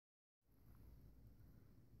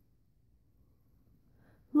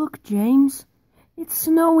Look, James. It's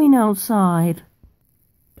snowing outside.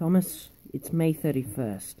 Thomas, it's May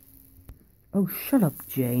 31st. Oh, shut up,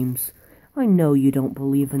 James. I know you don't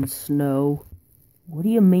believe in snow. What do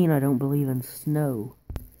you mean I don't believe in snow?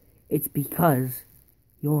 It's because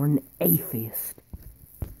you're an atheist.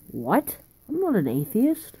 What? I'm not an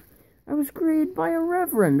atheist. I was created by a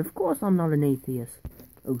reverend. Of course I'm not an atheist.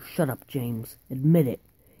 Oh, shut up, James. Admit it.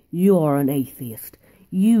 You're an atheist.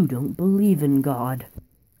 You don't believe in God.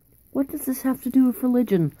 What does this have to do with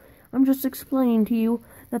religion? I'm just explaining to you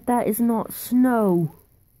that that is not snow.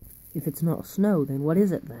 If it's not snow, then what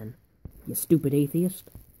is it then? You stupid atheist.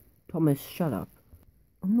 Thomas, shut up.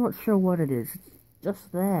 I'm not sure what it is. It's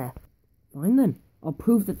just there. Fine then. I'll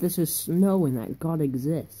prove that this is snow and that God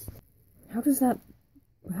exists. How does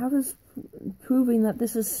proving that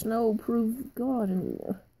this is snow prove God?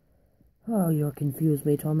 Oh, you're confused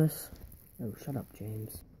me, Thomas. Oh, shut up,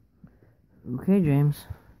 James. Okay, James.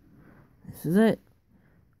 This is it.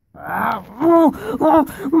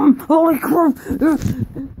 Holy crap!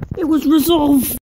 It was resolved!